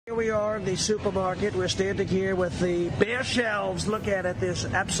Here we are in the supermarket. We're standing here with the bare shelves. Look at it. There's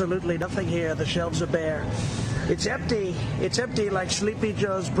absolutely nothing here. The shelves are bare. It's empty. It's empty like Sleepy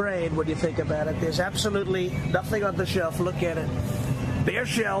Joe's brain when you think about it. There's absolutely nothing on the shelf. Look at it. Bare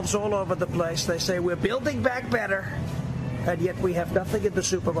shelves all over the place. They say we're building back better, and yet we have nothing in the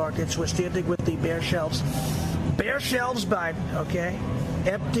supermarkets. We're standing with the bare shelves. Bare shelves, Biden, okay?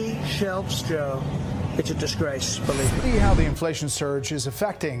 Empty shelves, Joe. It's a disgrace, believe me. See how the inflation surge is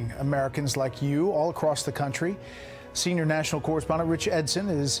affecting Americans like you all across the country. Senior national correspondent Rich Edson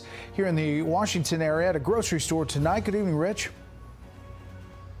is here in the Washington area at a grocery store tonight. Good evening, Rich.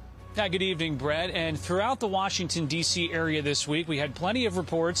 Yeah, good evening, Brett. And throughout the Washington, D.C. area this week, we had plenty of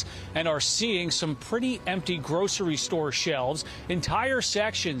reports and are seeing some pretty empty grocery store shelves. Entire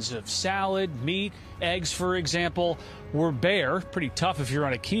sections of salad, meat, eggs, for example, were bare. Pretty tough if you're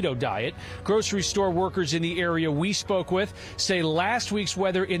on a keto diet. Grocery store workers in the area we spoke with say last week's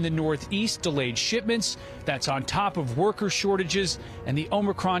weather in the Northeast delayed shipments. That's on top of worker shortages and the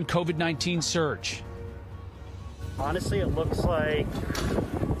Omicron COVID-19 surge. Honestly, it looks like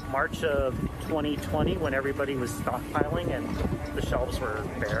March of 2020 when everybody was stockpiling and the shelves were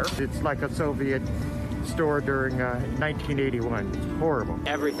bare. It's like a Soviet store during 1981. It's horrible.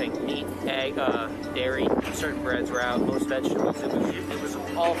 Everything, meat, egg, dairy, certain breads were out, most vegetables. It was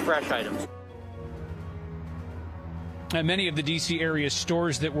all fresh items. And many of the D.C. area's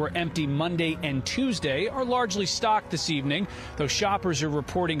stores that were empty Monday and Tuesday are largely stocked this evening, though shoppers are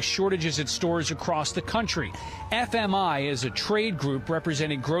reporting shortages at stores across the country. FMI is a trade group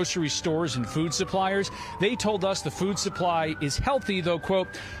representing grocery stores and food suppliers. They told us the food supply is healthy, though, quote,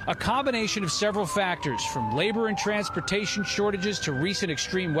 a combination of several factors, from labor and transportation shortages to recent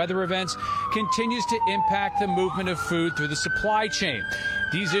extreme weather events, continues to impact the movement of food through the supply chain.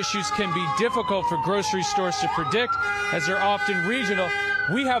 These issues can be difficult for grocery stores to predict, as they're often regional.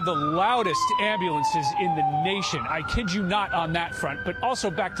 We have the loudest ambulances in the nation. I kid you not on that front. But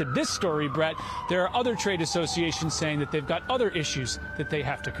also back to this story, Brett, there are other trade associations saying that they've got other issues that they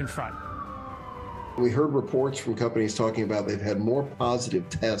have to confront. We heard reports from companies talking about they've had more positive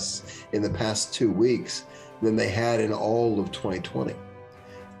tests in the past 2 weeks than they had in all of 2020.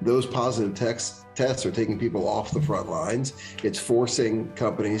 Those positive tests are taking people off the front lines. It's forcing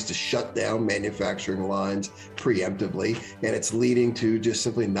companies to shut down manufacturing lines preemptively, and it's leading to just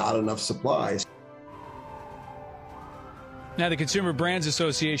simply not enough supplies. Now, the Consumer Brands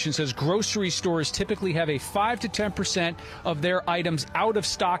Association says grocery stores typically have a 5 to 10% of their items out of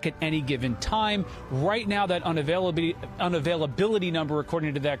stock at any given time. Right now, that unavailability number,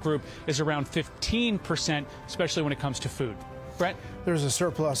 according to that group, is around 15%, especially when it comes to food. Brett? There's a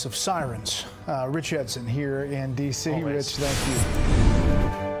surplus of sirens. Rich Edson here in D.C. Always. Rich, thank you.